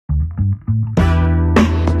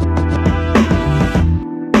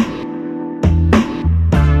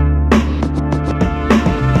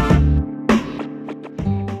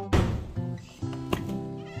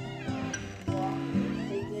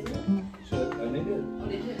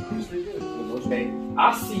okay?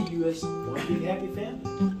 I see you as one big happy family.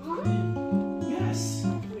 Yes.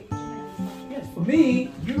 Yes, for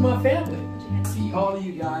me, you're my family. I see all of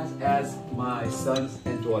you guys as my sons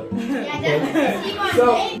and daughters. Okay?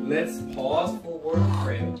 So, let's pause for a word of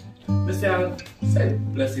prayer. Miss Allen, say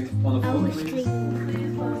blessings upon the floor, please.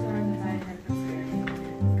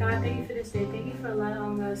 God, thank you for this day. Thank you for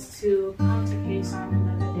allowing us to come to Case on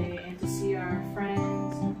another day and to see our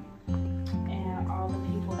friends and all the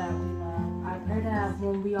people that we love. I pray that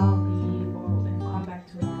when we all leave or when we come back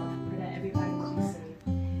to love, I pray that everybody will be safe.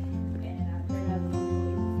 And I pray that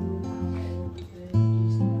when we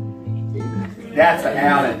leave food, it will be good. That's an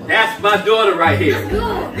Allen. That's my daughter right here.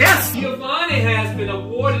 Yes! Giovanni has been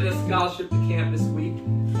awarded a scholarship to camp this week,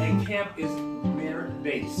 and camp is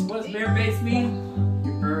merit-based. What does merit-based mean?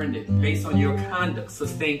 You earned it based on your conduct,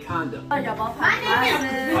 sustained conduct. My name is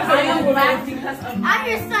I'm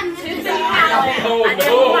your son, Mrs. Oh,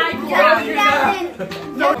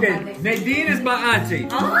 okay, Nadine is my auntie.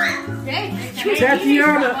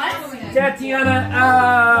 Tatiana, Tatiana,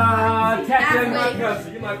 my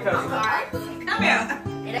cousin. You're my cousin. Come here.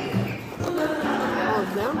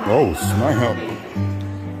 Oh, snap.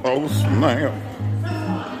 Oh, snap.